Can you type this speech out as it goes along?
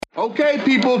Okay,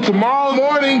 people, tomorrow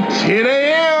morning, 10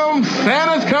 a.m.,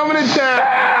 Santa's coming to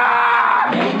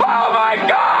town. Oh, my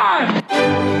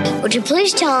God! Would you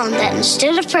please tell him that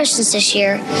instead of presents this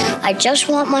year, I just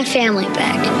want my family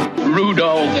back?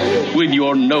 Rudolph, with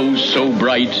your nose so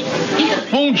bright,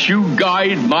 won't you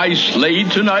guide my sleigh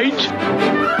tonight?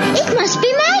 It must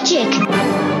be magic.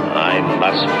 I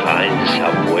must find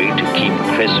some way to keep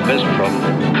Christmas from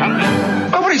coming.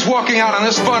 Nobody's walking out on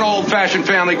this fun, old-fashioned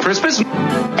family Christmas.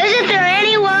 Isn't there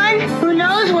anyone who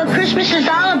knows what Christmas is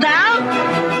all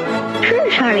about? Sure,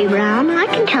 Charlie Brown. I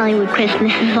can tell you what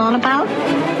Christmas is all about.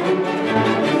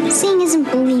 Seeing isn't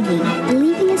believing.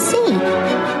 Believing is seeing.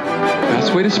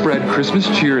 Best way to spread Christmas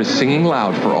cheer is singing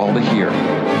loud for all to hear.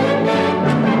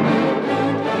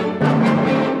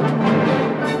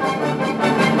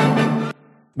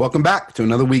 Welcome back to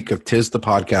another week of Tis the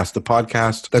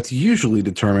podcast that's usually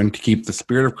determined to keep the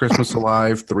spirit of Christmas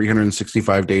alive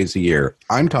 365 days a year.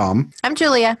 I'm Tom. I'm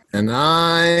Julia. And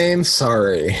I'm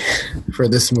sorry for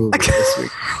this movie this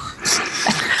week.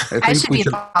 I should be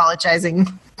apologizing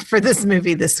for this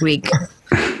movie this week.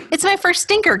 It's my first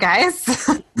stinker, guys.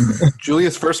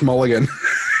 Julia's first mulligan.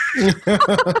 In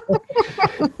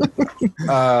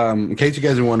case you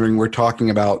guys are wondering, we're talking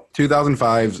about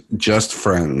 2005's Just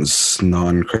Friends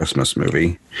non-Christmas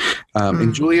movie.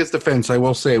 In Julia's defense, I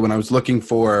will say when I was looking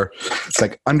for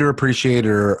like underappreciated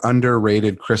or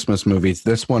underrated Christmas movies,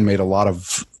 this one made a lot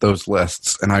of those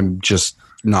lists, and I'm just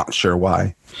not sure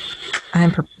why.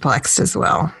 I'm perplexed as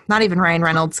well. Not even Ryan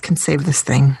Reynolds can save this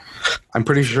thing. I'm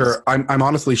pretty sure. I'm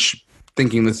honestly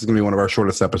thinking this is going to be one of our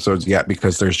shortest episodes yet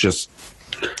because there's just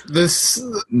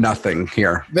nothing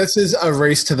here. This is a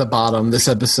race to the bottom, this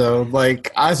episode.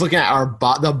 Like, I was looking at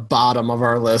the bottom of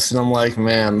our list, and I'm like,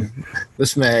 man,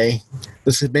 this may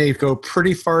go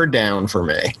pretty far down for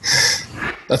me.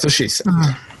 That's what she said.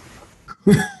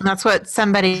 That's what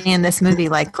somebody in this movie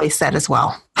likely said as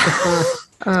well.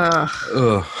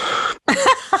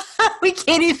 We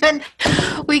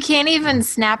can't even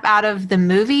snap out of the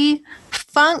movie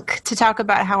funk to talk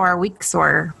about how our weeks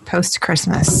were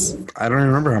post-Christmas. I don't even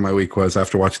remember how my week was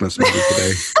after watching this movie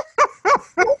today.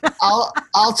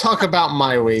 I'll talk about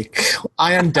my week.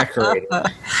 I am decorating.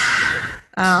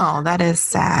 Oh, that is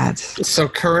sad. So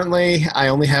currently, I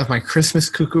only have my Christmas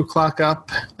cuckoo clock up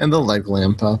and the leg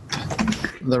lamp up.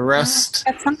 The rest...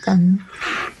 That's something.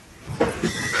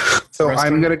 So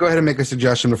I'm going to go ahead and make a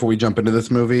suggestion before we jump into this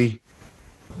movie.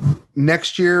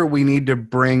 Next year, we need to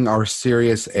bring our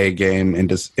serious A game in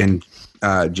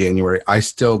January. I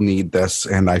still need this,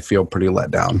 and I feel pretty let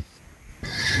down.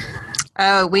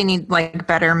 Oh, we need like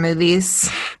better movies.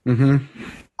 Mm-hmm.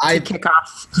 To kick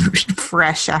off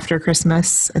fresh after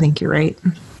Christmas. I think you're right.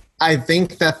 I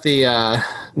think that the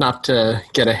not to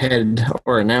get ahead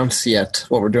or announce yet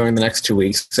what we're doing the next 2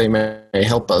 weeks, they may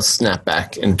help us snap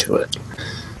back into it.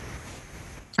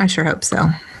 I sure hope so.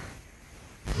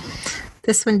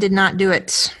 This one did not do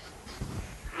it.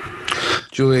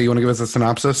 Julia, you want to give us a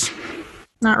synopsis?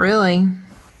 Not really.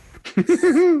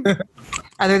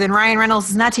 Other than Ryan Reynolds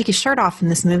does not take his shirt off in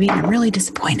this movie. I'm really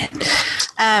disappointed.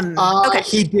 Okay.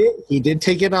 He did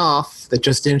take it off. That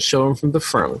just didn't show him from the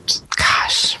front.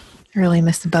 Gosh, I really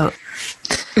missed the boat.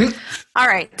 All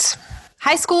right.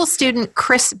 High school student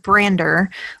Chris Brander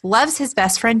loves his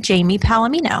best friend Jamie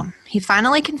Palomino. He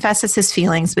finally confesses his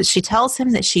feelings, but she tells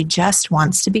him that she just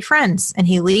wants to be friends, and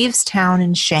he leaves town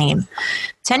in shame.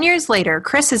 10 years later,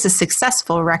 Chris is a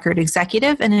successful record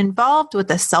executive and involved with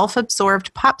the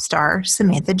self-absorbed pop star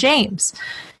Samantha James.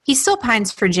 He still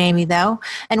pines for Jamie, though,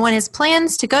 and when his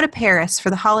plans to go to Paris for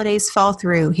the holidays fall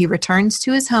through, he returns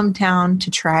to his hometown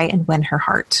to try and win her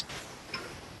heart.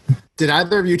 Did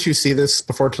either of you two see this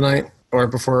before tonight? Or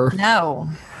before? No.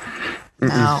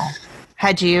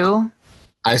 Had you?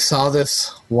 I saw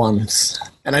this once,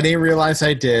 and I didn't realize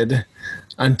I did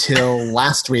until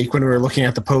last week when we were looking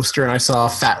at the poster, and I saw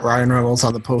Fat Ryan Reynolds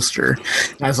on the poster.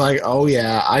 And I was like, oh,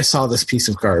 yeah, I saw this piece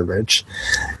of garbage.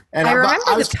 And I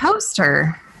remember the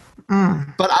poster.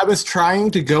 But I was trying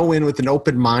to go in with an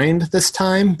open mind this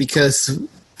time because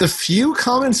the few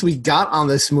comments we got on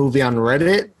this movie on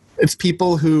Reddit, it's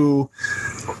people who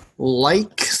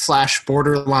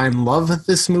like/borderline love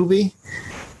this movie,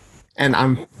 and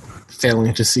I'm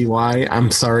failing to see why. I'm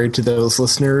sorry to those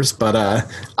listeners, but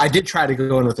I did try to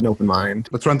go in with an open mind.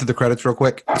 Let's run through the credits real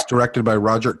quick. It's directed by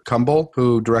Roger Kumble,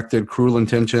 who directed Cruel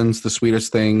Intentions, The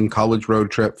Sweetest Thing, College Road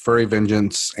Trip, Furry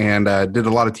Vengeance, and did a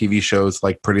lot of TV shows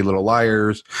like Pretty Little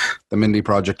Liars, The Mindy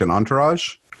Project, and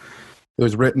Entourage. It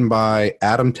was written by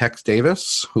Adam Tex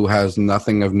Davis, who has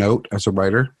nothing of note as a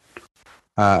writer.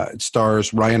 It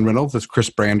stars Ryan Reynolds as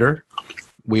Chris Brander,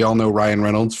 We all know Ryan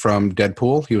Reynolds from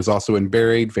Deadpool. He was also in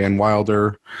Buried, Van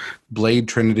Wilder, Blade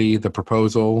Trinity, The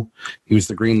Proposal. He was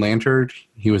the Green Lantern.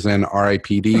 He was in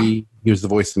R.I.P.D. He was the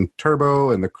voice in Turbo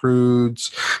and The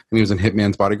Croods, and he was in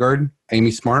Hitman's Bodyguard.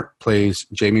 Amy Smart plays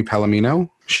Jamie Palomino.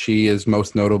 She is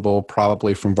most notable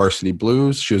probably from Varsity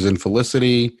Blues. She was in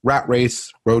Felicity, Rat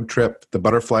Race, Road Trip, The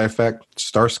Butterfly Effect,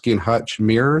 Starsky and Hutch,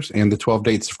 Mirrors, and The 12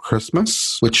 Dates of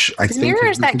Christmas, which I think...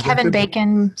 Mirrors, that Kevin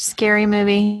Bacon scary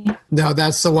movie? No,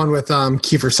 that's the one with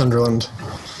Kiefer Sutherland.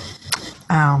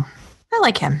 Oh, I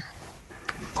like him.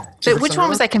 But which one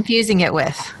was I confusing it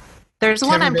with? There's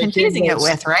one I'm confusing it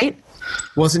with, right?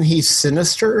 Wasn't he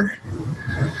Sinister?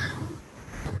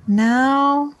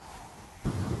 No.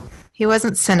 He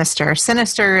wasn't Sinister.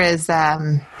 Sinister is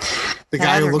the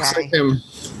guy who looks like him.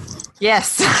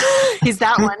 Yes, he's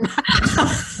that one.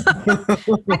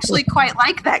 I actually quite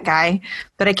like that guy,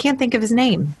 but I can't think of his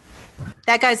name.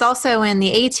 That guy's also in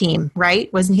the A-Team,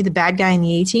 right? Wasn't he the bad guy in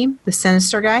the A-Team? The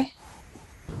Sinister guy?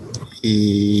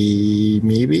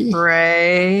 Maybe.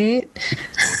 Right.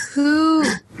 Who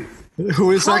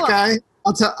is that guy?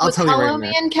 I'll tell you right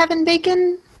now. And Kevin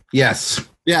Bacon? Yes.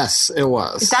 Yes, it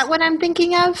was. Is that what I'm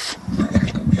thinking of?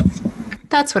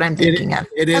 That's what I'm thinking of.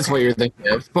 It is what you're thinking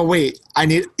of. But wait, I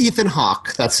need Ethan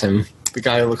Hawke. That's him. The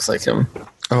guy who looks like him.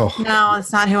 Oh. No,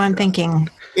 it's not who I'm thinking.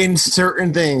 In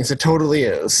certain things, it totally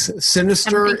is.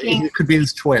 Sinister, it could be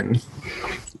his twin.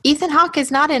 Ethan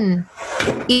Hawke's not in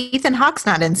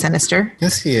Sinister.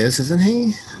 Yes, he is, isn't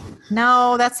he?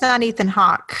 No, that's not Ethan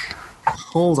Hawke.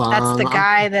 Hold on. That's the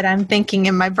guy that I'm thinking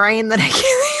in my brain that I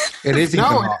can't. It is Ethan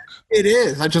Hawke. It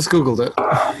is. I just Googled it.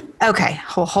 Okay,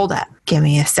 well, hold up. Give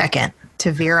me a second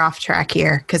to veer off track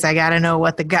here because I got to know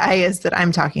what the guy is that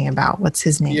I'm talking about. What's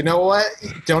his name? You know what?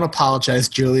 Don't apologize,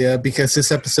 Julia, because this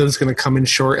episode is going to come in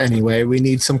short anyway. We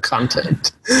need some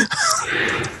content.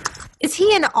 Is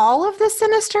he in all of the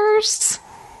Sinisters?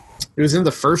 He was in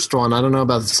the first one. I don't know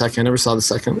about the second. I never saw the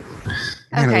second.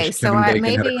 Okay, so I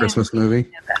maybe had a Christmas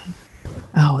movie.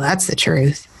 Oh, that's the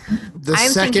truth.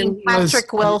 I'm thinking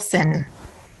Patrick Wilson.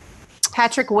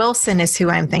 Patrick Wilson is who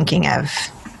I'm thinking of.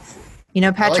 You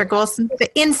know Patrick Wilson?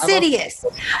 Insidious.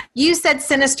 You said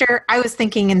Sinister. I was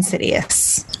thinking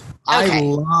Insidious. Okay. I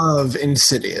love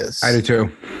Insidious. I do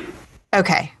too.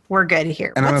 Okay, we're good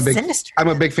here. And What's Sinister? I'm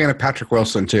a big fan of Patrick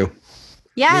Wilson too.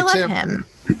 Yeah, I love him.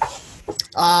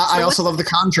 I also love The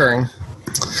Conjuring.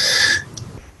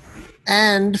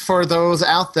 And for those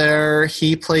out there,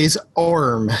 he plays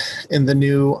Orm in the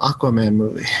new Aquaman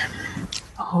movie.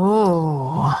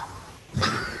 Oh.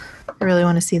 I really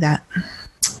want to see that.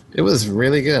 It was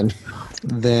really good.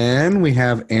 Then we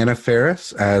have Anna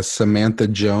Faris as Samantha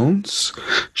Jones.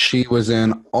 She was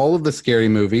in all of the Scary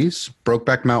Movies,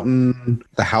 Brokeback Mountain,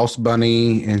 The House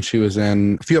Bunny, and she was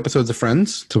in a few episodes of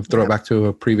Friends, to throw it back to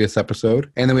a previous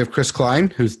episode. And then we have Chris Klein,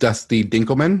 who's Dusty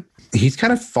Dinkelman. He's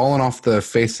kind of fallen off the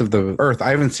face of the earth. I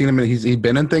haven't seen him. He's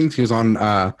been in things. He was on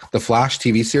the Flash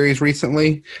TV series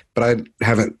recently, but I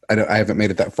haven't made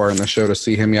it that far in the show to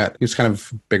see him yet. He was kind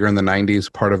of bigger in the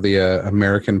 90s, part of the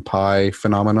American Pie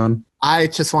phenomenon. I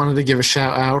just wanted to give a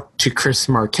shout out to Chris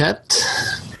Marquette,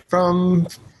 from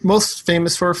most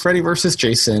famous for Freddy vs.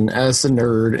 Jason as the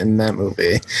nerd in that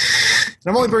movie. And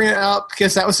I'm only bringing it up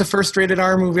because that was the first rated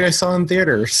R movie I saw in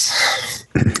theaters.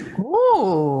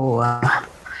 Ooh.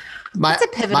 It's a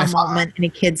pivotal moment in a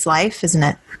kid's life, isn't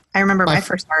it? I remember my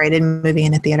first R-rated movie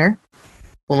in a theater.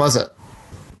 What was it?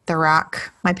 The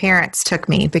Rock. My parents took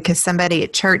me because somebody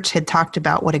at church had talked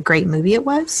about what a great movie it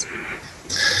was.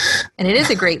 And it is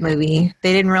a great movie.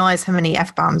 They didn't realize how many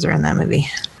F-bombs are in that movie.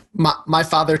 My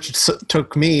father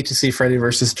took me to see Freddy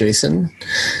vs. Jason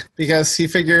because he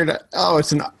figured,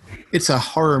 it's a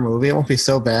horror movie. It won't be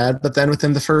so bad. But then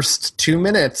within the first 2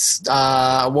 minutes,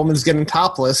 a woman's getting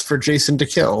topless for Jason to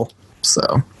kill.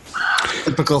 So,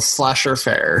 typical slasher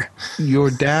fare. Your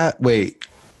dad,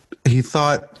 he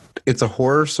thought it's a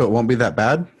horror, so it won't be that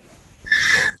bad?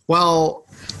 Well,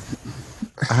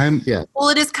 Well,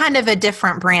 it is kind of a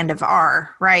different brand of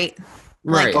R, right?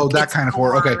 Right. Like, that kind of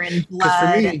horror. Okay. And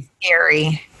blood and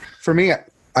scary. For me,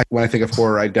 when I think of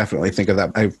horror, I definitely think of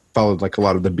that. I followed like a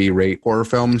lot of the B-rate horror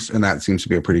films, and that seems to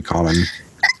be a pretty common.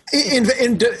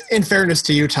 In fairness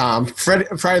to you, Tom, Friday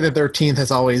the 13th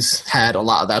has always had a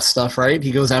lot of that stuff, right?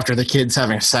 He goes after the kids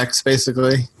having sex,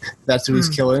 basically. That's who he's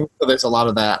killing. So there's a lot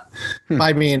of that.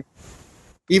 I mean,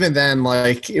 even then,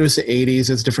 like, it was the 80s.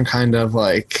 It's a different kind of,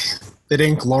 like, they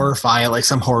didn't glorify it like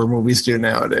some horror movies do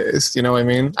nowadays. You know what I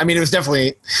mean? I mean, it's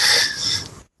definitely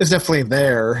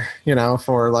there,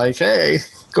 for like, hey,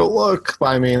 go look. But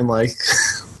I mean, like,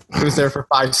 it was there for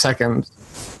 5 seconds,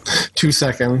 2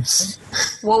 seconds.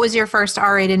 What was your first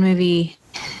R-rated movie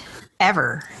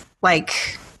ever.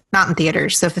 Like, not in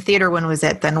theaters. So if the theater one was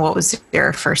it, then what was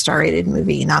your first R-rated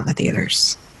movie not in the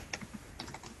theaters?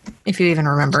 If you even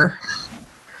remember.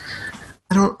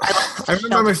 I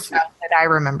remember I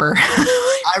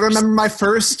remember my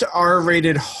first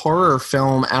R-rated horror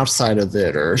film outside of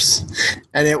theaters,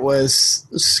 and it was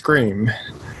Scream.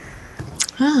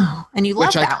 Oh, and you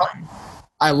love that one.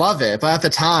 I love it, but at the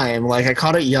time, like, I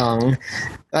caught it young.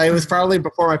 It was probably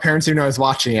before my parents even knew I was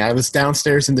watching it. I was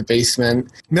downstairs in the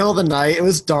basement, middle of the night. It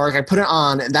was dark. I put it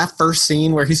on, and that first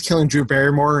scene where he's killing Drew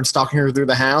Barrymore and stalking her through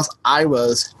the house, I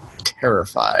was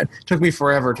terrified. It took me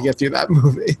forever to get through that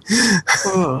movie.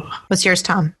 What's yours,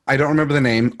 Tom? I don't remember the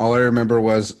name. All I remember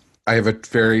was I have a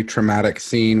very traumatic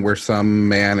scene where some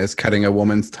man is cutting a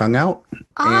woman's tongue out.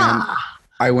 And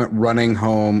I went running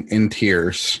home in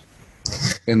tears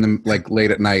in the late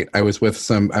at night. I was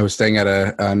staying at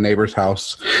a neighbor's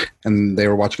house, and they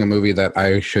were watching a movie that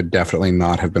I should definitely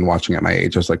not have been watching at my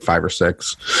age. I was like 5 or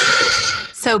 6.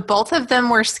 So both of them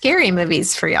were scary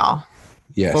movies for y'all.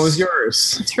 Yes. What was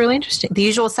yours? It's really interesting. The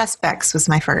Usual Suspects was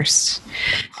my first.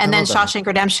 And then Shawshank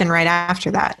Redemption right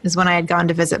after that is when I had gone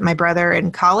to visit my brother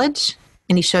in college,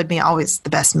 and he showed me always the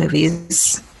best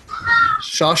movies.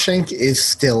 Shawshank is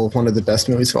still one of the best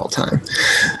movies of all time.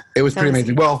 It was pretty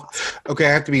amazing. Well, okay,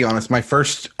 I have to be honest. My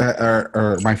first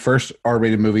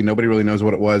R-rated movie, nobody really knows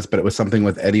what it was, but it was something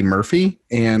with Eddie Murphy,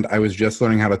 and I was just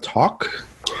learning how to talk.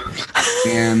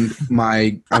 And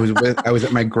I was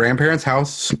at my grandparents'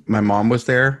 house. My mom was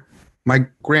there. My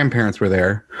grandparents were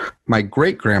there. My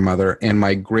great-grandmother and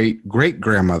my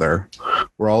great-great-grandmother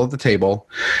were all at the table,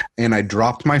 and I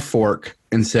dropped my fork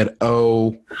and said,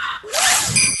 "Oh."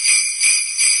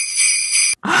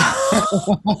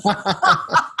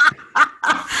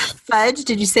 Fudge?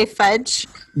 Did you say fudge?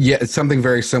 Yeah, it's something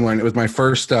very similar. And it was my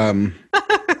first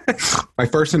my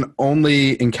first and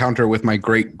only encounter with my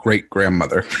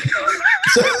great-great-grandmother.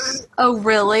 Oh,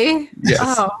 really? Yes.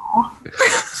 Oh.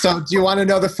 So do you want to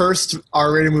know the first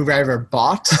R-rated movie I ever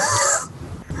bought?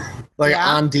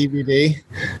 On DVD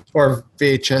or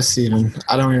VHS even.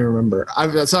 I don't even remember. I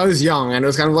was young, and it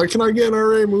was kind of like, can I get an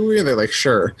R-rated movie? And they're like,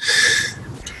 sure.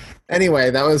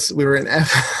 Anyway, we were in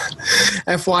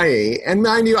FYE. And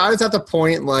mind you, I was at the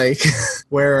point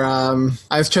where I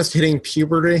was just hitting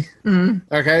puberty. Mm.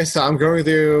 Okay, so I'm going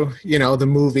through, the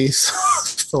movies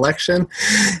selection.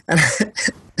 And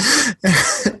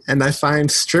I find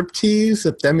Striptease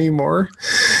of Demi Moore.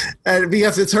 And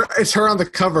because it's her on the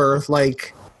cover,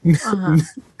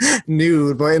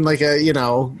 nude, but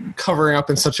in covering up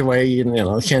in such a way you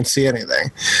can't see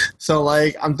anything. So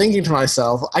I'm thinking to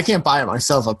myself, I can't buy it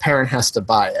myself. A parent has to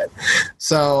buy it.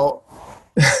 So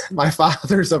my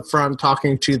father's up front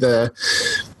talking to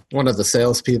one of the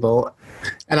salespeople,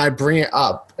 and I bring it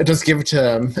up. I just give it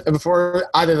to him. And before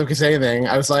either of them could say anything,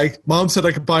 I was like, Mom said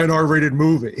I could buy an R-rated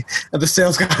movie. And the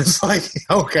sales guy was like,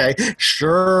 okay,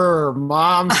 sure.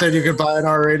 Mom said you could buy an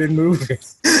R-rated movie.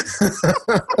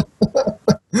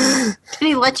 Did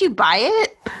he let you buy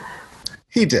it?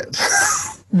 He did.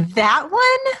 That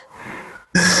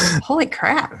one? Holy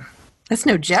crap. That's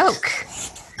no joke.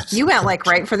 You went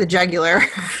right for the jugular.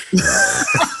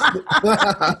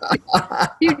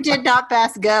 You did not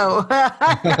pass go.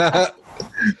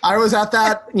 I was at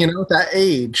that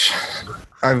age.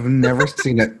 I've never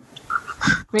seen it.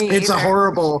 It's a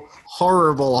horrible,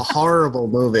 horrible, horrible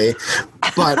movie.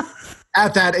 But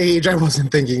at that age, I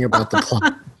wasn't thinking about the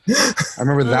plot. I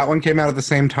remember that one came out at the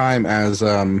same time as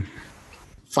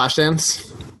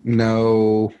Flashdance?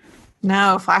 No,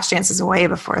 Flashdance is way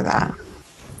before that.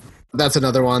 That's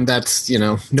another one that's,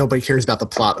 nobody cares about the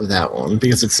plot of that one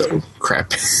because it's so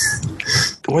crappy.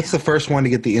 What's the first one to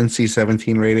get the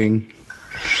NC-17 rating?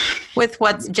 With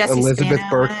what's Jesse Elizabeth Spano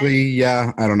Berkley?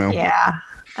 Yeah, I don't know. Yeah.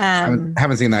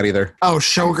 Haven't seen that either. Oh,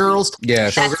 Showgirls? Yeah.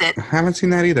 That's it. Haven't seen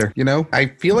that either. I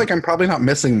feel like I'm probably not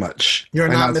missing much. You're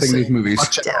not missing these movies.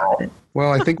 much at all.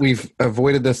 Well, I think we've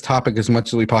avoided this topic as much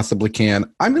as we possibly can.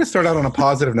 I'm going to start out on a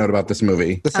positive note about this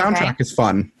movie. The soundtrack is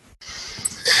fun.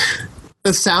 The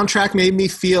soundtrack made me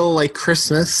feel like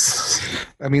Christmas.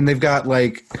 I mean, they've got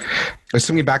let's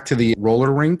take me back to the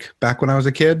roller rink back when I was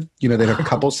a kid. They'd have a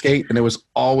couple skate, and it was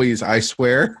always, I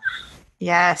swear.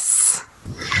 Yes.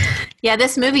 Yeah,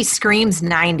 this movie screams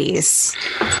 90s.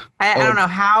 I don't know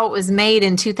how it was made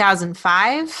in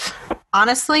 2005,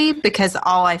 honestly, because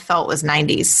all I felt was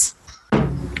 90s.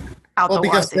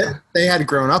 Because they had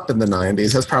grown up in the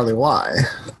 90s. That's probably why,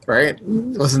 right?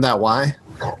 Wasn't that why?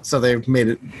 So they made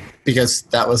it because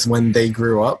that was when they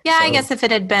grew up. Yeah, so. I guess if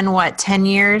it had been, 10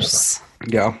 years?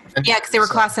 Yeah. Yeah, because they were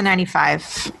class of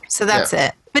 95. So that's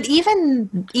it. But even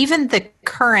the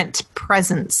current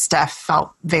present stuff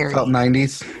felt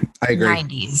 90s. I agree.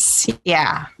 90s.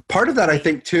 Yeah. Part of that, I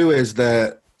think, too, is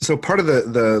part of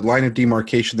the line of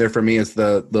demarcation there for me is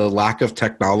the lack of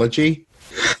technology,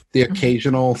 the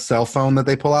occasional cell phone that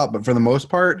they pull out. But for the most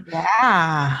part,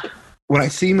 yeah. When I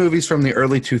see movies from the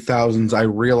early 2000s, I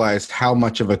realized how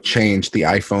much of a change the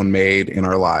iPhone made in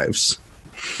our lives.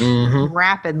 Mm-hmm.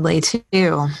 Rapidly,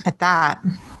 too, at that.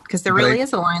 Because there really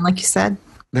is a line, like you said.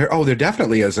 There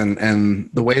definitely is. And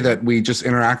the way that we just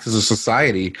interact as a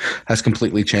society has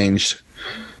completely changed.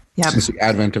 Yep. Since the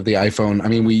advent of the iPhone. I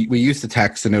mean, we used to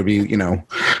text, and it would be,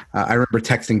 I remember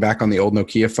texting back on the old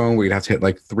Nokia phone where you'd have to hit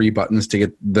like 3 buttons to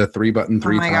get the 3 button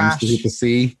three times to hit the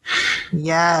C.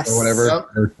 Yes. Or whatever. Yep.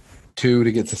 Or 2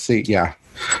 to get to C. Yeah.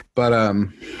 But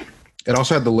it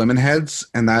also had the Lemonheads,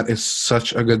 and that is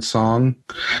such a good song.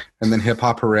 And then Hip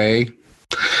Hop Hooray.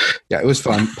 Yeah, it was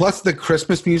fun. Plus the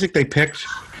Christmas music they picked.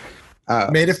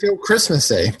 Made it feel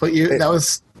Christmassy. But yeah.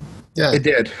 It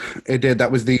did.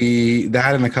 That was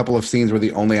that and a couple of scenes were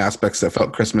the only aspects that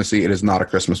felt Christmassy. It is not a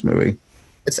Christmas movie.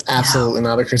 It's absolutely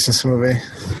not a Christmas movie.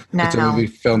 No. It's a movie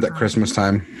filmed at Christmas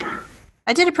time.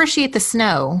 I did appreciate the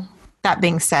snow. That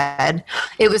being said,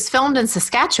 it was filmed in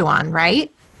Saskatchewan,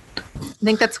 right? I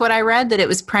think that's what I read, that it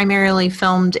was primarily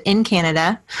filmed in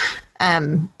Canada,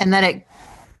 and that it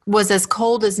was as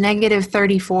cold as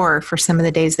 -34 for some of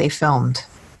the days they filmed.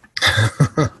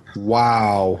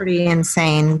 Wow. Pretty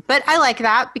insane. But I like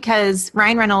that because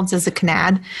Ryan Reynolds is a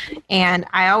Canad, and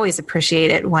I always appreciate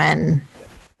it when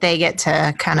they get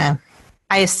to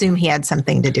I assume he had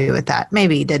something to do with that.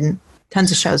 Maybe he didn't. Tons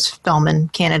of shows film in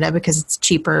Canada because it's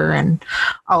cheaper and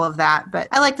all of that. But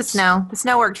I like the snow. The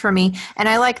snow worked for me. And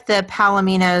I like the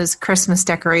Palomino's Christmas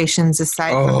decorations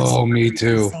aside from me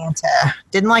too. Santa.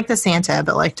 Didn't like the Santa,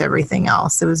 but liked everything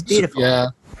else. It was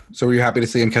beautiful. So were you happy to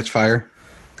see him catch fire?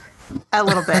 A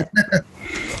little bit.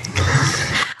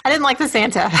 I didn't like the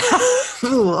Santa.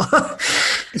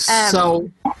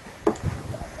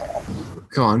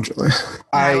 Go on, Julie.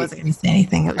 I wasn't going to say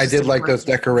anything. I did like those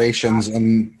decorations,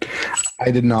 and I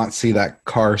did not see that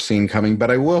car scene coming. But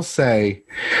I will say,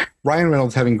 Ryan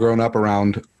Reynolds, having grown up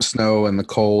around snow and the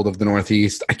cold of the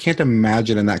Northeast, I can't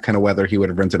imagine in that kind of weather he would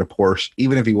have rented a Porsche,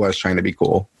 even if he was trying to be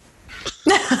cool.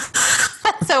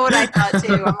 So what I thought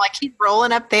too. I'm like, he's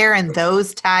rolling up there in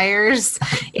those tires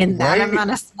in that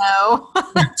amount of snow.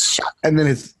 And then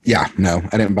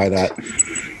I didn't buy that.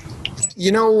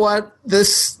 You know what?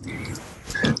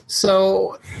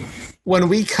 So when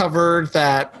we covered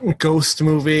that ghost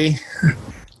movie,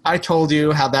 I told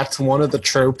you how that's one of the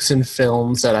tropes in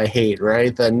films that I hate,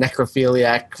 right? The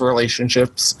necrophiliac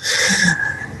relationships.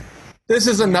 This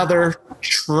is another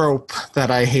trope that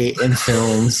I hate in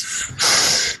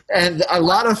films. And a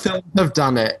lot of films have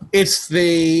done it. It's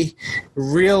the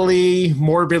really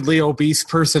morbidly obese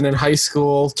person in high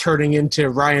school turning into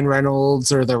Ryan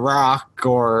Reynolds or The Rock,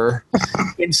 or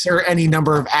insert any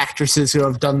number of actresses who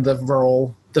have done the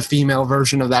role, the female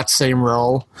version of that same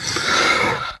role.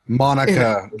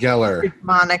 Monica Geller.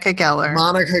 Monica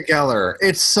Geller.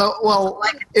 It's so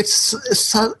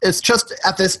it's just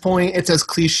at this point it's as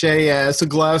cliche as the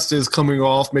glass is coming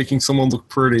off, making someone look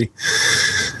pretty.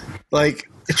 Like,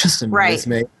 it just annoys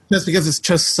me. Just because it's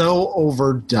just so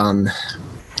overdone.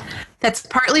 That's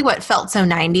partly what felt so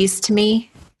 90s to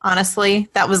me, honestly.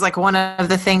 That was like one of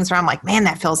the things where I'm like, man,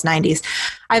 that feels 90s.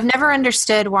 I've never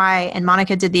understood why, and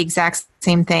Monica did the exact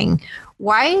same thing.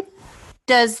 Why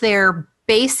does their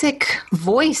basic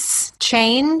voice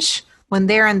change when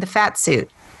they're in the fat suit?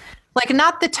 Like,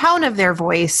 not the tone of their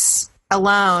voice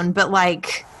alone, but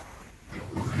like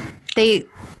they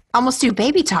almost do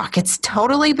baby talk. It's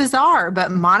totally bizarre, but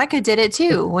Monica did it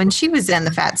too when she was in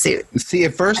the fat suit. See,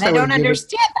 at first I don't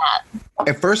understand that.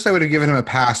 At first I would have given him a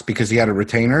pass because he had a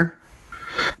retainer,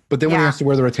 but then when he has to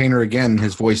wear the retainer again,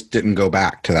 his voice didn't go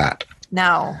back to that.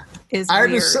 No, it's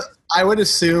weird. I would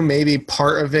assume maybe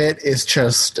part of it is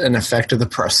just an effect of the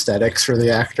prosthetics for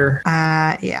the actor.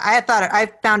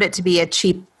 I found it to be a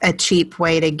cheap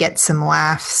way to get some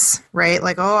laughs, right?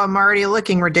 Like, oh, I'm already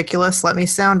looking ridiculous. Let me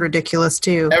sound ridiculous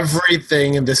too.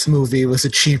 Everything in this movie was a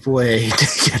cheap way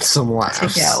to get some laughs. To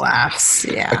get laughs,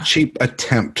 yeah. A cheap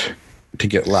attempt to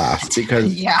get laughs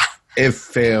because it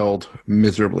failed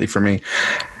miserably for me.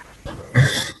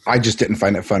 I just didn't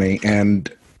find it funny, and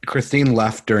Christine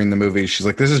left during the movie. She's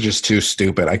like, this is just too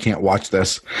stupid. I can't watch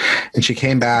this. And she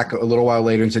came back a little while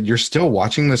later and said, you're still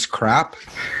watching this crap?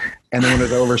 And then when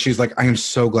it's over, she's like, I am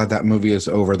so glad that movie is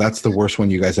over. That's the worst one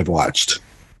you guys have watched.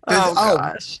 Oh,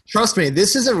 gosh. Trust me,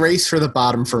 this is a race for the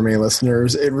bottom for me,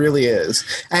 listeners. It really is.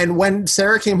 And when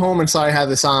Sarah came home and saw I had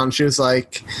this on, she was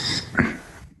like,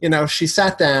 she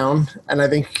sat down, and I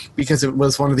think because it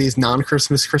was one of these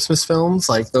non-Christmas Christmas films,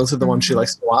 like those are the ones she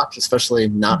likes to watch, especially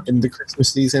not in the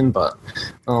Christmas season. But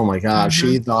oh my God,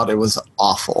 she thought it was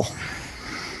awful.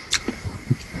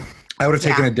 I would have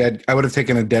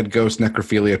taken a dead ghost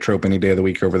necrophilia trope any day of the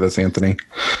week over this, Anthony.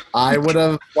 I would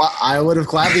have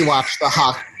gladly watched the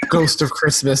hot Ghost of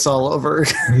Christmas all over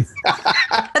again.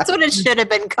 That's what it should have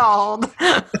been called.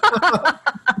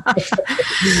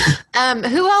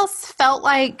 Who else felt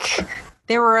like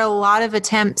there were a lot of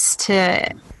attempts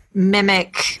to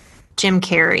mimic Jim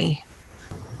Carrey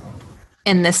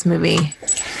in this movie?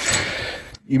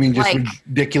 You mean just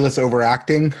ridiculous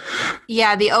overacting?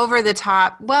 Yeah, the over the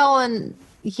top. Well, and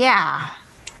yeah.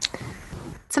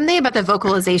 Something about the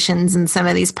vocalizations in some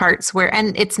of these parts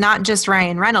and it's not just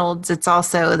Ryan Reynolds, it's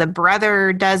also the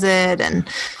brother does it and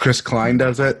Chris Klein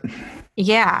does it.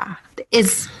 Yeah.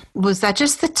 Was that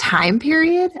just the time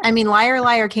period? I mean, Liar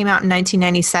Liar came out in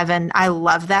 1997. I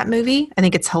love that movie. I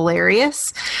think it's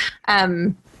hilarious.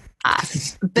 But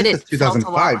it's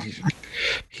 2005.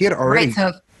 He had already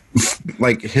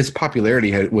his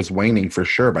popularity was waning for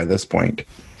sure by this point.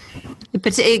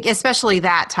 But especially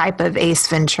that type of Ace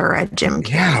Ventura, Jim Carrey.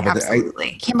 Yeah, but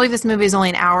absolutely. Can't believe this movie is only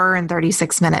an hour and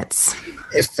 36 minutes.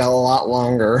 It felt a lot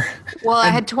longer. Well, I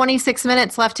had 26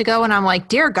 minutes left to go, and I'm like,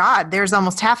 dear God, there's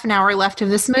almost half an hour left of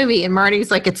this movie. And Marty's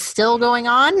like, it's still going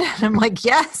on? And I'm like,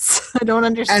 yes, I don't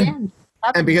understand.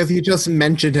 And because you just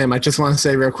mentioned him, I just want to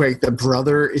say real quick, the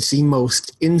brother is the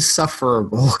most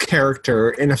insufferable character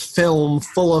in a film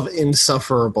full of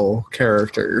insufferable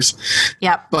characters.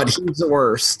 Yep. But he's the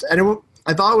worst. And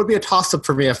I thought it would be a toss-up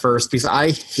for me at first because I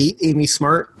hate Amy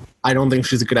Smart. I don't think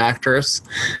she's a good actress.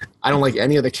 I don't like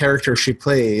any of the characters she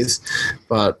plays,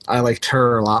 but I liked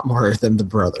her a lot more than the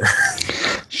brother.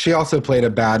 She also played a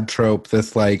bad trope,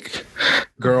 this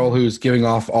girl who's giving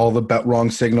off all the wrong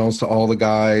signals to all the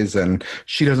guys, and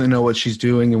she doesn't know what she's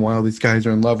doing, and while these guys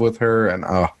are in love with her, and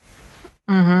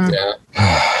yeah.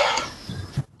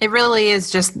 It really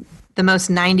is just the most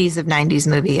 90s of 90s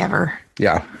movie ever.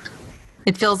 Yeah.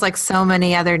 It feels like so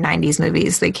many other 90s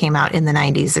movies that came out in the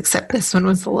 90s, except this one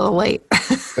was a little late.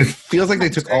 It feels like they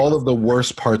took all of the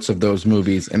worst parts of those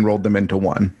movies and rolled them into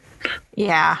one.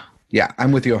 Yeah. Yeah,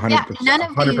 I'm with you 100%. Yeah, none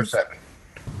of 100%. These,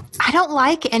 I don't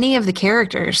like any of the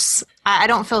characters. I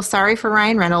don't feel sorry for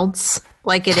Ryan Reynolds,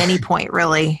 at any point,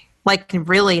 really.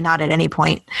 Really not at any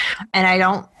point. And I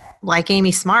don't like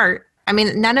Amy Smart. I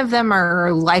mean, none of them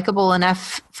are likable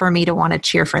enough for me to want to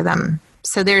cheer for them.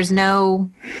 So there's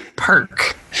no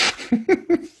perk.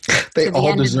 They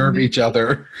all deserve each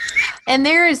other. And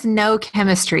there is no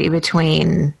chemistry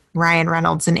between Ryan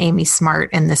Reynolds and Amy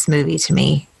Smart in this movie to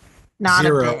me. Not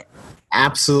zero. A bit.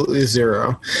 Absolutely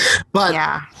zero. But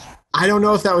yeah. I don't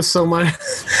know if that was so much.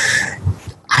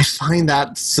 I find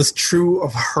that's just true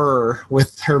of her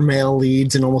with her male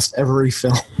leads in almost every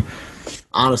film.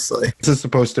 Honestly. This is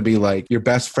supposed to be your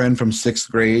best friend from 6th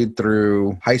grade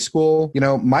through high school.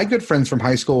 My good friends from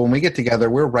high school, when we get together,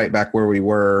 we're right back where we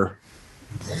were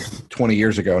 20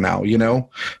 years ago now,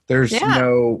 There's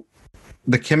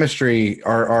the chemistry,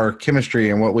 our chemistry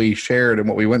and what we shared and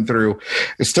what we went through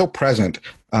is still present.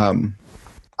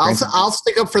 I'll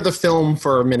stick up for the film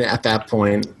for a minute at that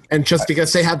point, and just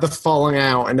because they had the falling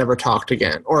out and never talked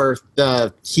again, or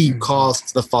he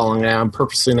caused the falling out and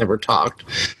purposely never talked.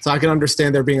 So I can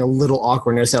understand there being a little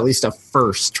awkwardness, at least at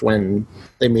first, when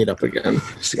they meet up again.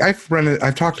 See,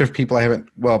 I've talked to people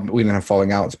we didn't have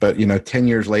falling outs, but 10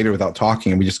 years later without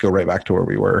talking, and we just go right back to where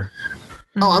we were.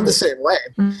 Oh, I'm the same way.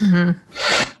 Mm-hmm.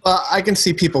 I can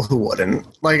see people who wouldn't.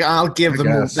 I'll give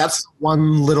them that's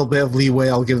one little bit of leeway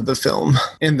I'll give the film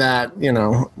in that,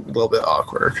 a little bit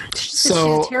awkward. She's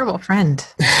a terrible friend.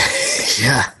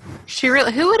 Yeah. She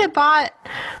really. Who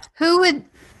would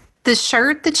the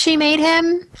shirt that she made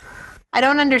him? I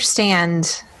don't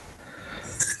understand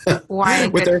why a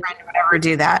good friend would ever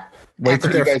do that. Wait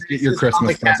till you guys get your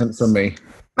Christmas present from me.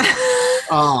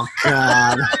 Oh,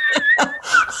 God.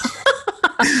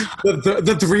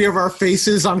 The three of our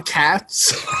faces on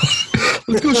cats.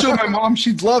 Let's go show my mom.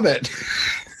 She'd love it.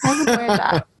 I would wear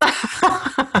that.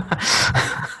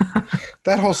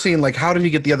 That whole scene, how did he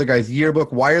get the other guy's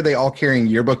yearbook? Why are they all carrying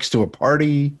yearbooks to a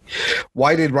party?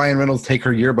 Why did Ryan Reynolds take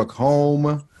her yearbook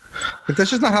home?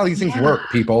 That's just not how these things work,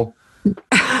 people.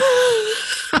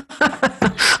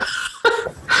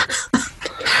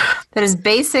 That is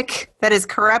basic. That is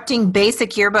corrupting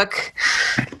basic yearbook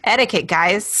etiquette,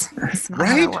 guys.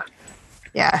 Right?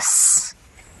 Yes.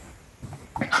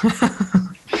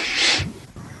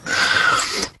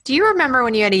 Do you remember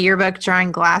when you had a yearbook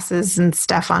drawing glasses and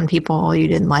stuff on people you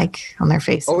didn't like on their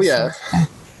faces? Oh, yeah.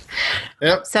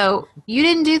 Yep. So you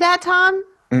didn't do that, Tom?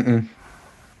 Mm-mm.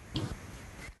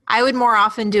 I would more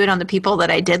often do it on the people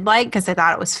that I did like because I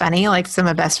thought it was funny. Like some of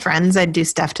my best friends, I'd do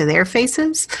stuff to their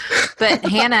faces. But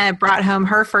Hannah brought home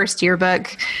her first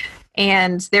yearbook,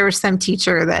 and there was some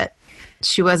teacher that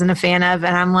she wasn't a fan of.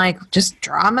 And I'm like, just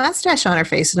draw a mustache on her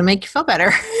face. It'll make you feel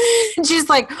better. And she's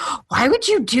like, why would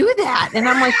you do that? And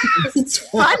I'm like, because it's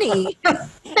funny.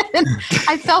 And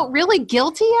I felt really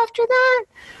guilty after that.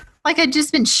 Like I'd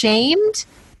just been shamed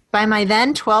by my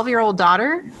then 12-year-old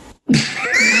daughter.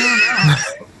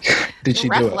 Did she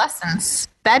Rough do it? lessons.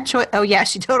 Bad choice. Oh, yeah,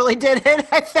 she totally did it.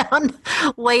 I found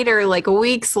later, like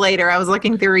weeks later, I was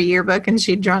looking through a yearbook and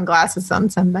she'd drawn glasses on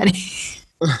somebody.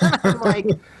 I'm like,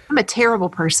 I'm a terrible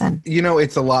person. You know,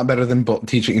 it's a lot better than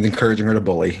encouraging her to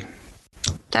bully.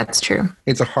 That's true.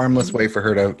 It's a harmless way for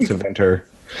her to vent her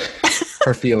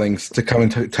feelings, to come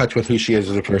into touch with who she is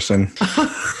as a person.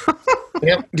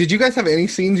 Yep. Did you guys have any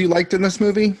scenes you liked in this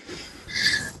movie?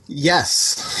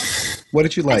 Yes. What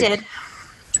did you like? I did.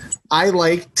 I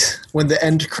liked when the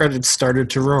end credits started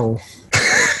to roll.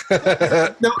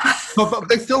 No, but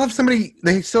they still have somebody.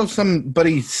 They still have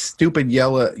somebody stupid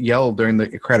yell during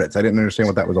the credits. I didn't understand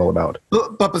what that was all about.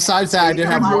 But besides that, I did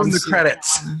have ruin the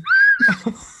credits.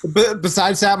 But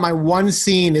besides that, my one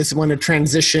scene is when it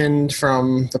transitioned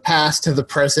from the past to the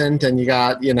present, and you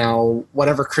got, you know,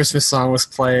 whatever Christmas song was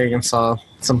playing, and saw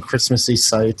some Christmassy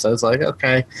sights. I was like,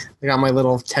 okay, I got my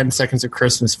little 10 seconds of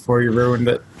Christmas before you ruined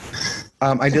it.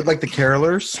 I did like the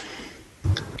carolers.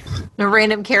 The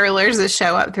random carolers that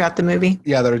show up throughout the movie.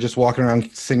 Yeah, that are just walking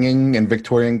around singing in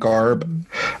Victorian garb,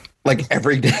 like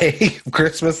every day of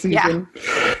Christmas season.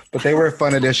 Yeah. But they were a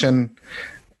fun addition.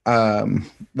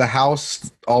 The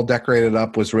house all decorated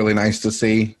up was really nice to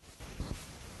see.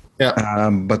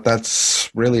 Yeah. But that's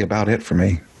really about it for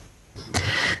me.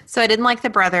 So I didn't like the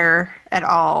brother at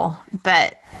all,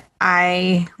 but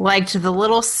I liked the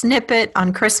little snippet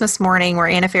on Christmas morning where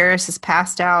Anna Faris is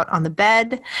passed out on the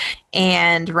bed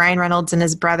and Ryan Reynolds and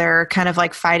his brother kind of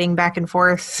like fighting back and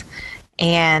forth.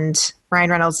 And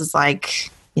Ryan Reynolds is like,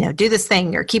 you know, do this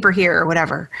thing or keep her here or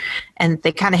whatever. And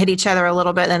they kind of hit each other a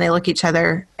little bit. And then they look at each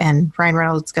other and Ryan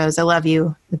Reynolds goes, I love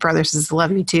you. The brother says, I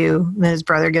love you too. And then his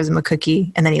brother gives him a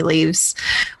cookie and then he leaves,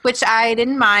 which I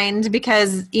didn't mind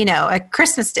because, you know, at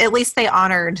Christmas, at least they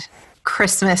honored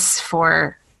Christmas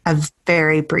for a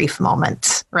very brief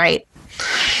moment, right?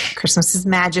 Christmas is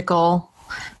magical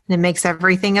and it makes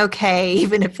everything okay,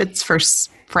 even if it's for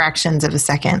fractions of a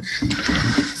second.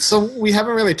 So we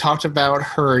haven't really talked about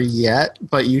her yet,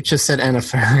 but you just said Anna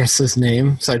Faris's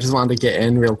name, so I just wanted to get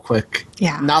in real quick.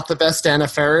 Yeah. Not the best Anna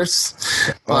Faris.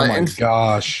 Oh my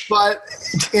gosh. But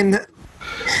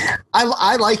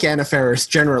I like Anna Faris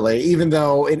generally, even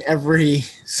though in every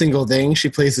single thing she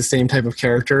plays the same type of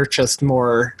character, just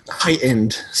more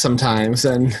heightened sometimes.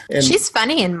 And she's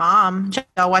funny in Mom. Did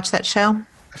y'all watch that show?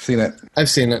 I've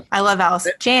seen it. I love Alice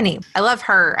Janney. I love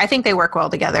her. I think they work well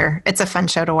together. It's a fun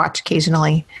show to watch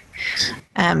occasionally.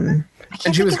 And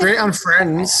she was great on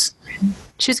Friends.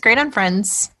 She was great on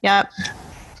Friends. Yep.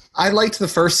 I liked the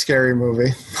first Scary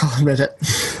Movie. I'll admit it.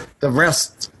 The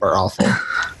rest are awful.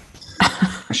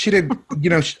 She did, you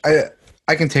know,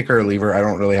 I can take her or leave her. I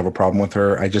don't really have a problem with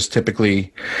her. I just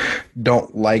typically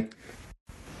don't like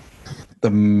the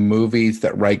movies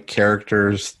that write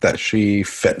characters that she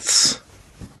fits.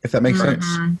 If that makes sense.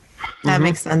 That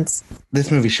makes sense.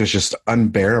 This movie was just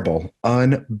unbearable.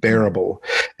 And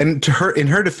in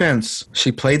her defense,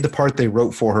 she played the part they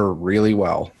wrote for her really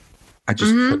well. I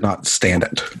just could not stand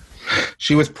it.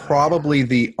 She was probably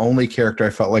the only character I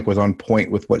felt like was on point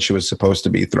with what she was supposed to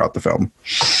be throughout the film.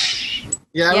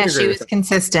 Yeah, she was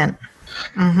consistent.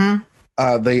 Mm-hmm.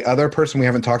 The other person we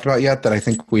haven't talked about yet that I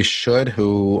think we should,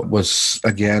 who was,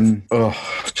 again,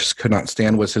 just could not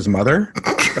stand, was his mother.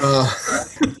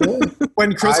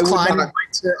 When Chris Klein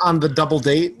invites her on the double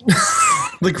date,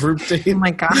 the group date. Oh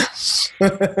my gosh.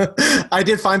 I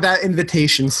did find that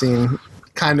invitation scene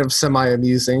kind of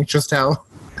semi-amusing, just how...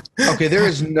 Okay, there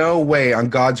is no way on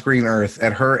God's green earth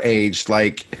at her age,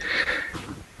 like,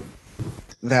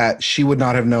 that she would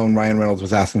not have known Ryan Reynolds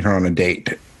was asking her on a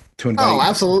date to invite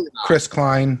absolutely not. Chris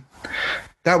Klein.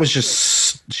 That was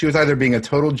just, she was either being a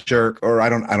total jerk or I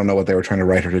don't know what they were trying to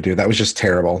write her to do. That was just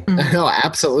terrible. No,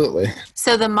 absolutely.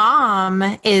 So the mom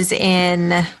is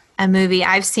in a movie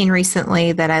I've seen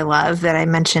recently that I love that I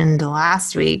mentioned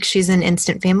last week. She's in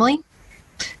Instant Family.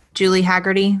 Julie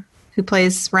Haggerty. who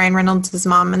plays Ryan Reynolds'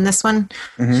 mom in this one.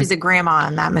 Mm-hmm. She's a grandma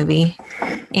in that movie,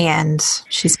 and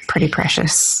she's pretty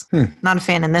precious. Not a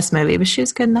fan in this movie, but she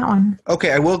was good in that one.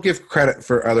 Okay, I will give credit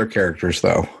for other characters,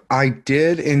 though. I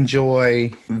did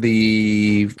enjoy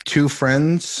the two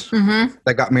friends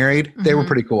that got married. They were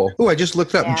pretty cool. Oh, I just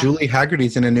looked up. Julie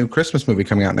Haggerty's in a new Christmas movie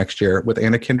coming out next year with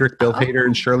Anna Kendrick, Bill Hader,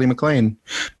 and Shirley MacLaine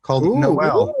called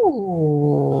Noel.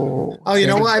 Oh, you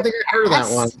know what? I think I heard of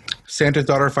that one. Santa's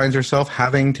daughter finds herself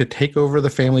having to take over the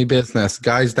family business.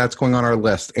 Guys, that's going on our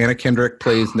list. Anna Kendrick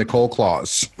plays Nicole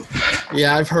Claus.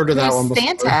 Yeah, I've heard of that one before.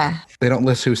 Santa. They don't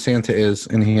list who Santa is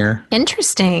in here.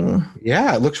 Interesting.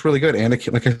 Yeah, it looks really good. Anna,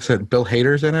 like I said, Bill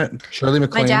Hader's in it. Shirley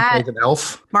MacLaine plays an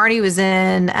elf. Marty was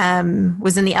in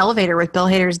the elevator with Bill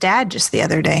Hader's dad just the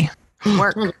other day.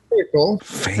 Work. Pretty cool.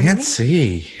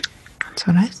 Fancy. That's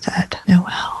what I said.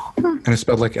 Noel. And it's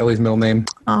spelled like Ellie's middle name.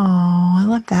 Oh, I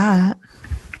love that.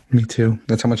 Me too.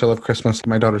 That's how much I love Christmas.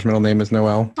 My daughter's middle name is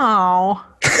Noelle. Oh.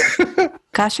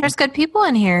 Gosh, there's good people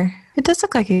in here. It does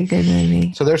look like a good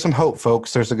movie. So there's some hope,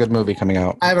 folks. There's a good movie coming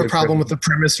out. I have a problem with the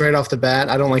premise right off the bat.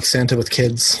 I don't like Santa with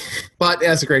kids. But it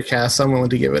has a great cast, so I'm willing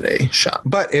to give it a shot.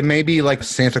 But it may be like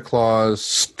Santa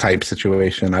Claus type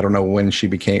situation. I don't know when he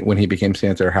became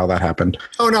Santa or how that happened.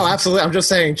 Oh no, absolutely. I'm just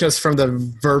saying, just from the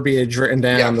verbiage written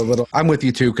down, the little. I'm with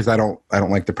you too, because I don't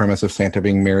like the premise of Santa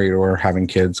being married or having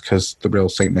kids, because the real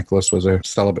Saint Nicholas was a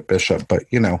celibate bishop. But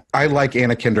I like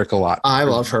Anna Kendrick a lot. I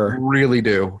love her. I really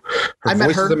do. Her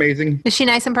voice is amazing. Is she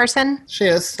nice in person? She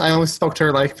is. I only spoke to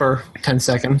her for 10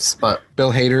 seconds, but.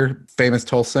 Bill Hader, famous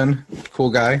Tulsan, cool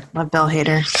guy. Love Bill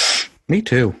Hader. Me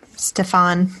too.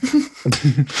 Stefan.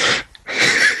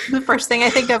 The first thing I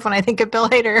think of when I think of Bill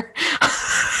Hader.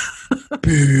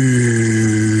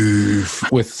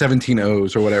 Beef with 17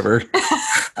 O's or whatever.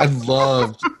 I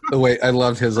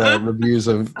loved his reviews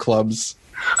of clubs.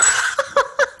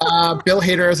 Bill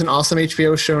Hader has an awesome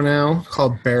HBO show now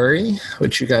called Barry,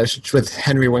 which you guys should, with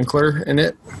Henry Winkler in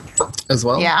it as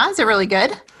well. Yeah, is it really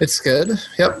good? It's good.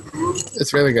 Yep,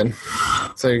 it's really good.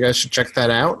 So you guys should check that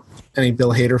out. Any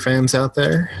Bill Hader fans out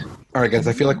there? All right, guys,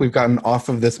 I feel like we've gotten off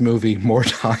of this movie more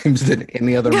times than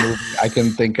any other movie I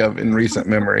can think of in recent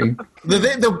memory.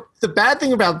 The bad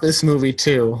thing about this movie,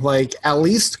 too, at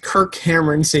least Kirk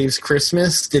Cameron Saves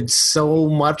Christmas did so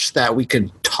much that we could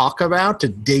talk about to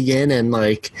dig in and,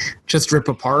 just rip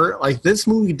apart. This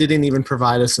movie didn't even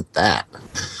provide us with that.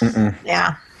 Mm-mm.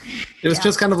 Yeah. It was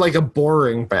just kind of like a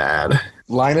boring bad.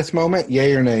 Linus moment,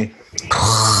 yay or nay?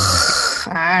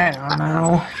 I don't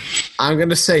know. I'm going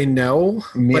to say no.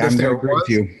 But I'm going to agree with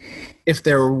you. If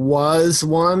there was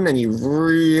one and you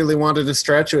really wanted to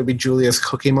stretch, it would be Julia's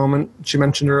cookie moment she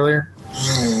mentioned earlier.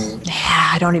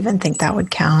 Yeah, I don't even think that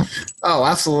would count. Oh,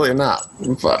 absolutely not.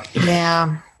 But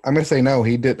yeah. I'm going to say no.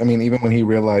 He did. I mean, even when he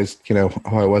realized,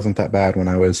 I wasn't that bad when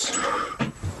I was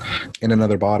in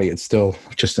another body, it's still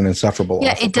just an insufferable.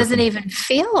 Yeah, it doesn't even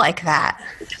feel like that.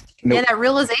 Nope. Yeah, that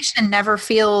realization never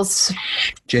feels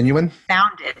genuine.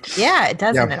 Founded. Yeah, it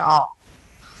doesn't at all.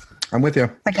 I'm with you.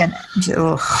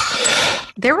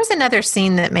 There was another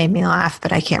scene that made me laugh,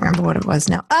 but I can't remember what it was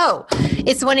now. Oh,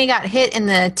 it's when he got hit in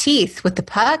the teeth with the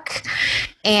puck.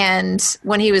 And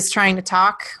when he was trying to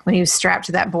talk, when he was strapped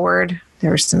to that board,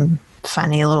 there were some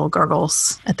funny little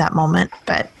gurgles at that moment.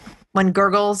 But when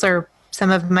gurgles are some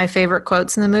of my favorite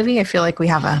quotes in the movie, I feel like we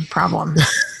have a problem.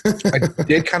 I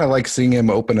did kind of like seeing him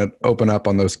open up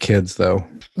on those kids, though.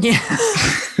 Yeah.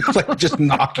 Just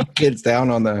knocking kids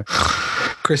down on the...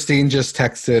 Christine just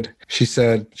texted. She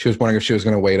said she was wondering if she was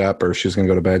going to wait up or she was going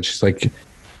to go to bed. She's like,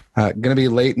 going to be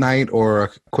late night or a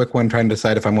quick one trying to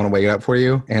decide if I want to wait up for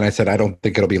you? And I said, I don't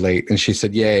think it'll be late. And she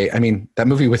said, yay. I mean, that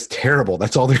movie was terrible.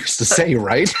 That's all there is to say,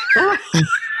 right?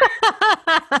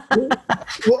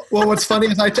 Well, what's funny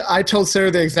is I told Sarah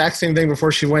the exact same thing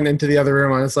before she went into the other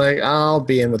room. I was like, I'll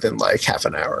be in within half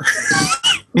an hour.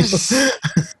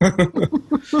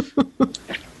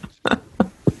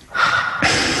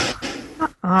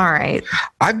 All right.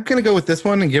 I'm going to go with this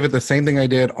one and give it the same thing I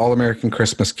did All American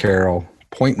Christmas Carol.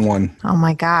 0.1. Oh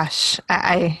my gosh.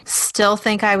 I still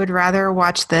think I would rather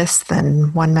watch this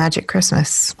than One Magic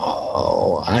Christmas.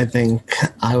 Oh, I think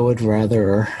I would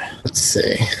rather, let's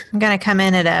see. I'm going to come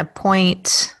in at a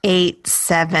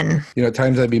 0.87. At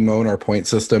times I bemoan our point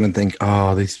system and think,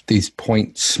 oh, these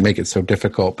points make it so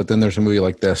difficult. But then there's a movie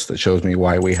like this that shows me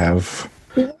why we have...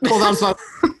 Well, that's not.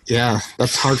 Yeah,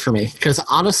 that's hard for me because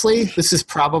honestly, this is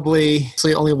probably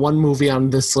only one movie on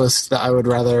this list that I would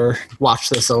rather watch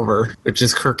this over, which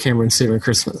is Kirk Cameron Saving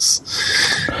Christmas.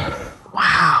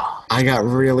 Wow. I got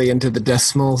really into the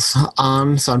decimals so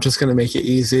I'm just going to make it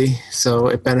easy. So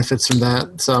it benefits from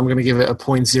that. So I'm going to give it a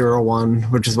 0.01,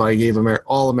 which is why I gave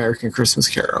All American Christmas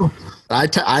Carol. I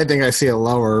think I see it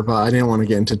lower, but I didn't want to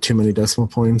get into too many decimal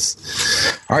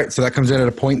points. All right, so that comes in at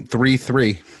a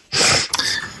 0.33.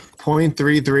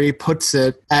 0.33 puts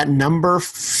it at number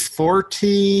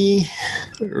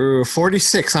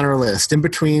 46 on our list, in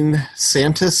between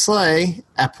Santa's Sleigh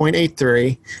at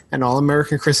 0.83 and All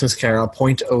American Christmas Carol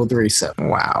 0.037.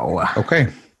 Wow. Okay.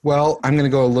 Well, I'm going to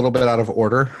go a little bit out of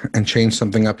order and change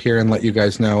something up here and let you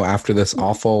guys know after this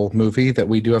awful movie that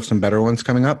we do have some better ones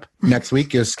coming up. Next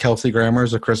week is Kelsey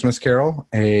Grammer's A Christmas Carol,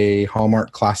 a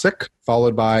Hallmark classic,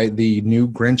 followed by the new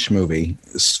Grinch movie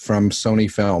from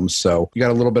Sony Films. So you got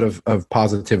a little bit of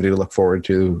positivity to look forward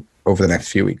to over the next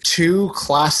few weeks. 2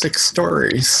 classic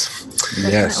stories.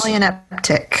 Yes. Definitely an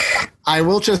uptick. I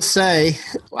will just say,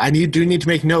 do need to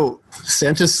make note.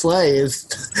 Santa's Sleigh is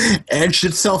edged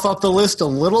itself up the list a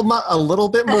little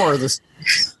bit more. This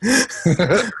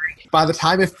by the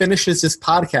time it finishes this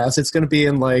podcast, it's going to be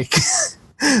in like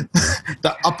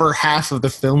the upper half of the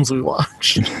films we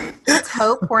watch. Let's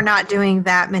hope we're not doing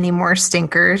that many more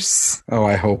stinkers. Oh,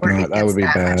 I hope not. That would be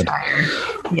bad.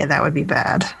 Yeah, that would be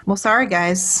bad. Well, sorry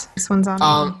guys. This one's on me.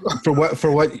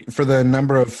 For the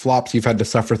number of flops you've had to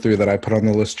suffer through that I put on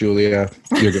the list, Julia,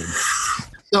 you're good.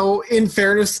 So, in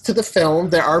fairness to the film,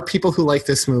 there are people who like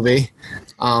this movie.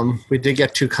 We did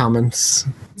get 2 comments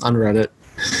on Reddit.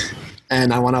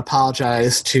 And I want to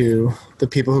apologize to the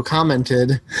people who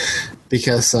commented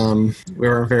because we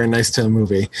weren't very nice to the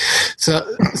movie.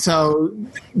 So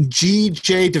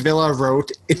G.J. Davila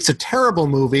wrote, "It's a terrible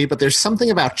movie, but there's something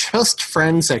about Just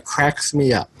Friends that cracks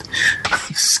me up."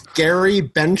 Scary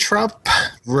Bentrup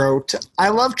wrote, "I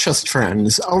love Just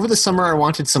Friends. Over the summer, I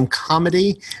wanted some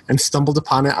comedy and stumbled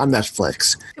upon it on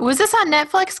Netflix." Was this on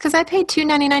Netflix? Because I paid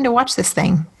 $2.99 to watch this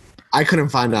thing. I couldn't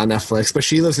find it on Netflix, but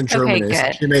she lives in Germany,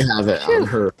 so she may have it on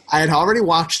her. I had already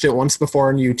watched it once before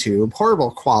on YouTube.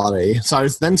 Horrible quality. So I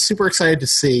was then super excited to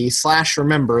see /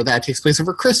 remember that it takes place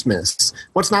over Christmas.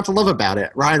 What's not to love about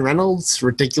it? Ryan Reynolds,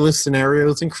 ridiculous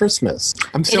scenarios in Christmas.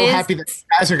 I'm so happy that you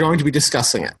guys are going to be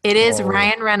discussing it. It is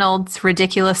Ryan Reynolds'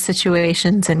 ridiculous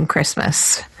situations in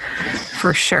Christmas,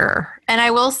 for sure. And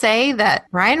I will say that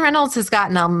Ryan Reynolds has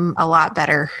gotten a lot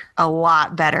better. A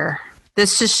lot better.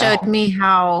 This just showed me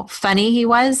how funny he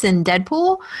was in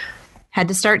Deadpool. Had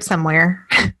to start somewhere.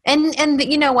 And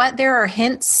you know what? There are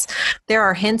hints of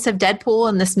Deadpool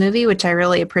in this movie, which I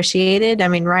really appreciated. I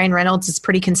mean, Ryan Reynolds is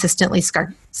pretty consistently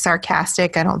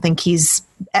sarcastic. I don't think he's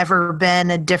ever been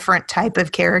a different type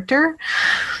of character.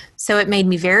 So it made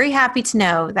me very happy to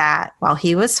know that while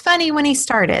he was funny when he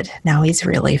started, now he's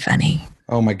really funny.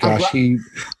 Oh my gosh.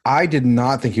 I did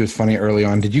not think he was funny early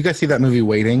on. Did you guys see that movie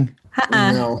Waiting?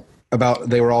 No. About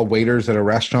they were all waiters at a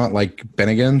restaurant like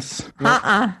Bennigan's?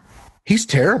 He's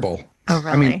terrible. Oh, really?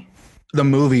 I mean, the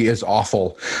movie is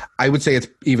awful. I would say it's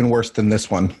even worse than this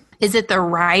one. Is it the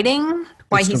writing?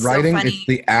 Why he's the writing, so funny? it's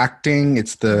the acting,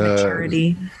 it's the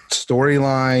maturity,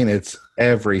 storyline, it's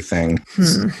everything.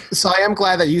 So I am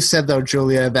glad that you said, though,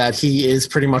 Julia, that he is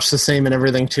pretty much the same in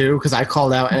everything, too, because I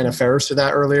called out Anna Faris for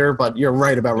that earlier, but you're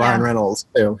right about Ryan Reynolds,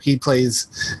 too. He plays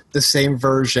the same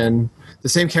version, the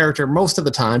same character most of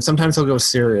the time. Sometimes he'll go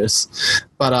serious,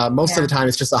 but most of the time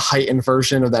it's just a heightened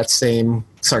version of that same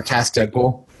sarcastic.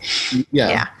 Deadpool.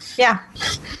 Yeah.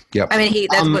 Yep. I mean,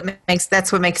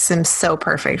 that's what makes him so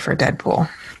perfect for Deadpool.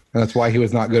 And that's why he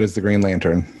was not good as the Green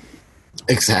Lantern.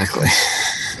 Exactly.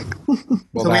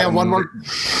 Well, so we have one more.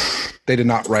 They did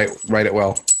not write it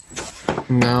well.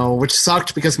 No, which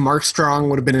sucked because Mark Strong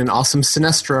would have been an awesome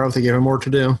Sinestro if they gave him more to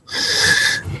do.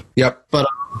 Yep. But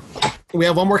we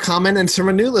have one more comment, and it's from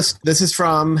a new list. This is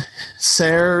from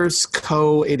Sayers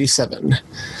Co. 87.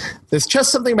 There's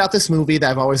just something about this movie that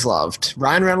I've always loved.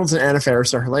 Ryan Reynolds and Anna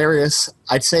Faris are hilarious.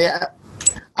 I'd say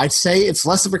it's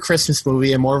less of a Christmas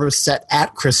movie and more of a set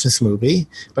at Christmas movie,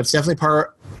 but it's definitely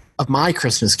part of my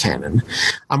Christmas canon.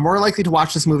 I'm more likely to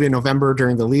watch this movie in November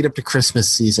during the lead up to Christmas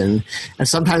season, and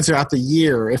sometimes throughout the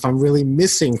year if I'm really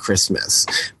missing Christmas,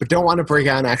 but don't want to break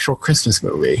out an actual Christmas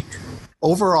movie.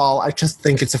 Overall, I just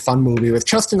think it's a fun movie with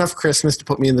just enough Christmas to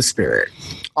put me in the spirit.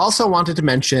 Also wanted to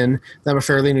mention that I'm a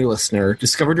fairly new listener.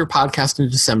 Discovered your podcast in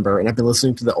December, and I've been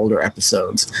listening to the older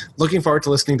episodes. Looking forward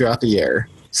to listening throughout the year.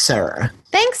 Sarah.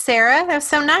 Thanks, Sarah. That was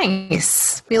so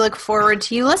nice. We look forward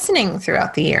to you listening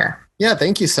throughout the year. Yeah,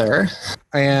 thank you, Sarah.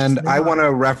 And I want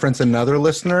to reference another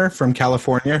listener from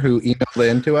California who emailed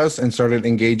in to us and started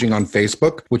engaging on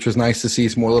Facebook, which was nice to see a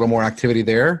little more activity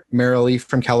there. Marilee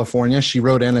from California, she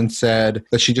wrote in and said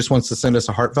that she just wants to send us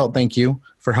a heartfelt thank you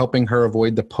for helping her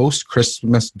avoid the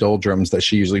post-Christmas doldrums that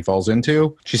she usually falls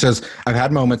into. She says, I've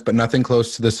had moments, but nothing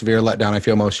close to the severe letdown I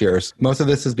feel most years. Most of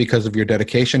this is because of your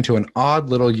dedication to an odd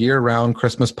little year-round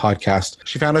Christmas podcast.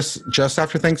 She found us just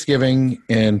after Thanksgiving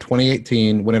in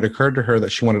 2018 when it occurred to her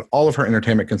that she wanted all of her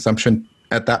entertainment consumption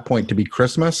at that point to be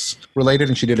Christmas related,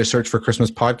 and she did a search for Christmas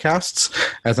podcasts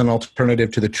as an alternative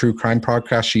to the true crime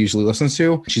podcast she usually listens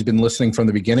to. She's been listening from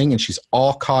the beginning, and she's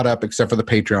all caught up except for the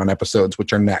Patreon episodes,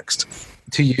 which are next.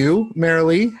 To you,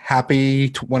 Marilee, happy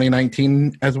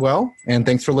 2019 as well, and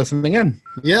thanks for listening in.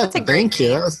 Yeah, thank you.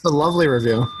 That's a lovely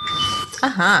review.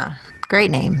 Great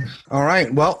name. All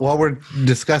right. Well, while we're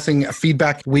discussing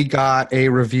feedback, we got a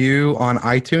review on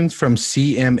iTunes from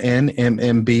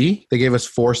CMNMMB. They gave us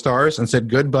 4 stars and said,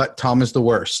 good, but Tom is the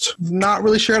worst. Not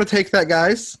really sure how to take that,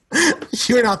 guys.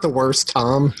 You're not the worst,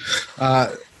 Tom.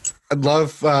 I'd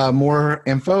love more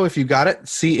info if you got it.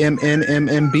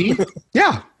 CMNMMB.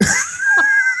 Yeah.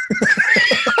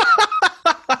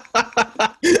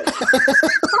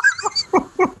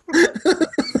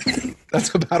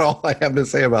 That's about all I have to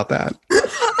say about that.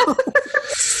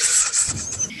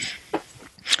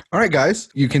 All right, guys,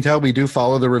 you can tell we do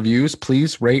follow the reviews.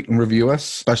 Please rate and review us,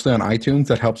 especially on iTunes.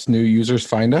 That helps new users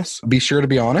find us. Be sure to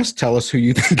be honest. Tell us who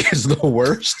you think is the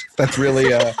worst. That's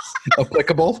really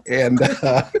applicable. And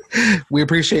we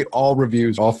appreciate all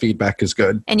reviews. All feedback is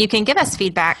good. And you can give us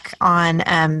feedback on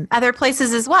other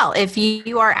places as well. If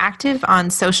you are active on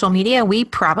social media, we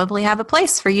probably have a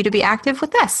place for you to be active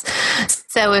with us.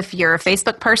 So if you're a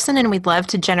Facebook person and we'd love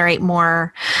to generate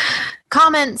more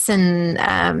comments and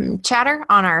chatter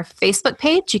on our Facebook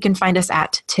page, you can find us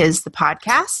at Tis the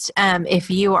Podcast. If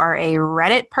you are a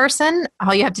Reddit person,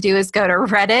 all you have to do is go to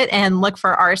Reddit and look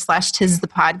for r/Tis the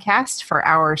Podcast for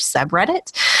our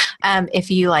subreddit.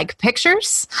 If you like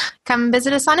pictures, come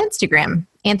visit us on Instagram.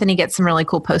 Anthony gets some really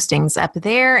cool postings up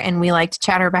there, and we like to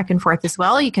chatter back and forth as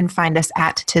well. You can find us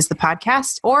at Tis the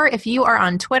Podcast, or if you are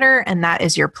on Twitter and that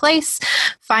is your place,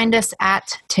 find us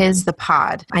at Tis the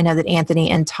Pod. I know that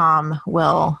Anthony and Tom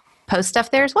will post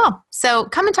stuff there as well. So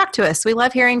come and talk to us. We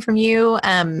love hearing from you.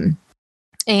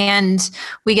 And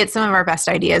we get some of our best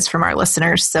ideas from our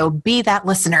listeners. So be that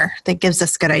listener that gives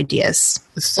us good ideas.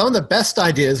 Some of the best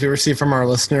ideas we receive from our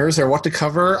listeners are what to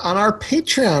cover on our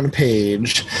Patreon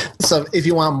page. So if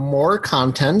you want more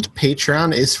content,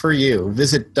 Patreon is for you.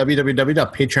 Visit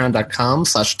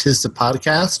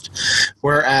www.patreon.com/tisthepodcast,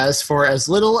 whereas for as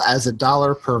little as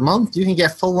 $1 per month, you can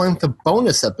get full-length of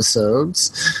bonus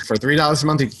episodes. For $3 a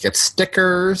month, you can get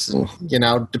stickers. And,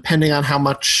 depending on how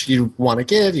much you want to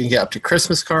give, you can get up to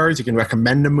Christmas cards. You can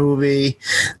recommend a movie. A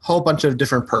whole bunch of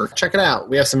different perks. Check it out.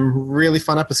 We have some really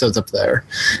fun episodes up there.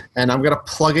 And I'm going to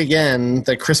plug again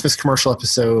the Christmas commercial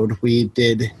episode we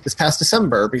did this past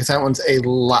December, because that one's a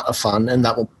lot of fun, and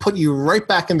that will put you right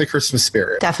back in the Christmas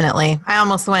spirit. Definitely. I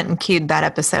almost went and queued that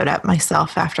episode up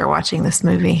myself after watching this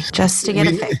movie, just to get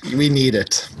a fix. We need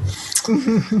it.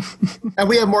 And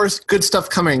we have more good stuff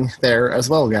coming there as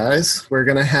well, guys. We're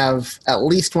going to have at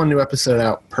least one new episode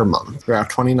out per month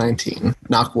throughout 2019.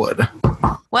 Knock wood.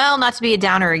 Well, not to be a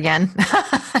downer again,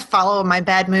 follow my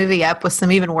bad movie up with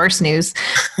some even worse news.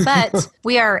 But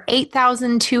we are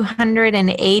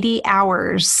 8,280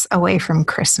 hours away from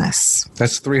Christmas.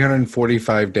 That's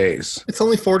 345 days. It's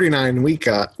only 49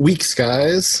 weeks,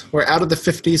 guys. We're out of the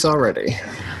 50s already.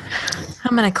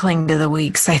 I'm going to cling to the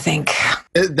weeks, I think.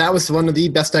 That was one of the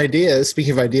best ideas,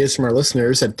 speaking of ideas from our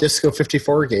listeners, that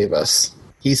Disco54 gave us.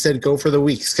 He said go for the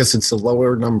weeks because it's a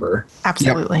lower number.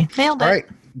 Absolutely. Yep. Nailed it. All right.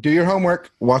 Do your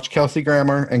homework, watch Kelsey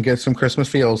Grammer, and get some Christmas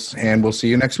feels, and we'll see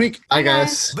you next week. Bye,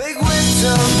 guys. Big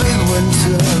winter, big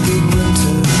winter, big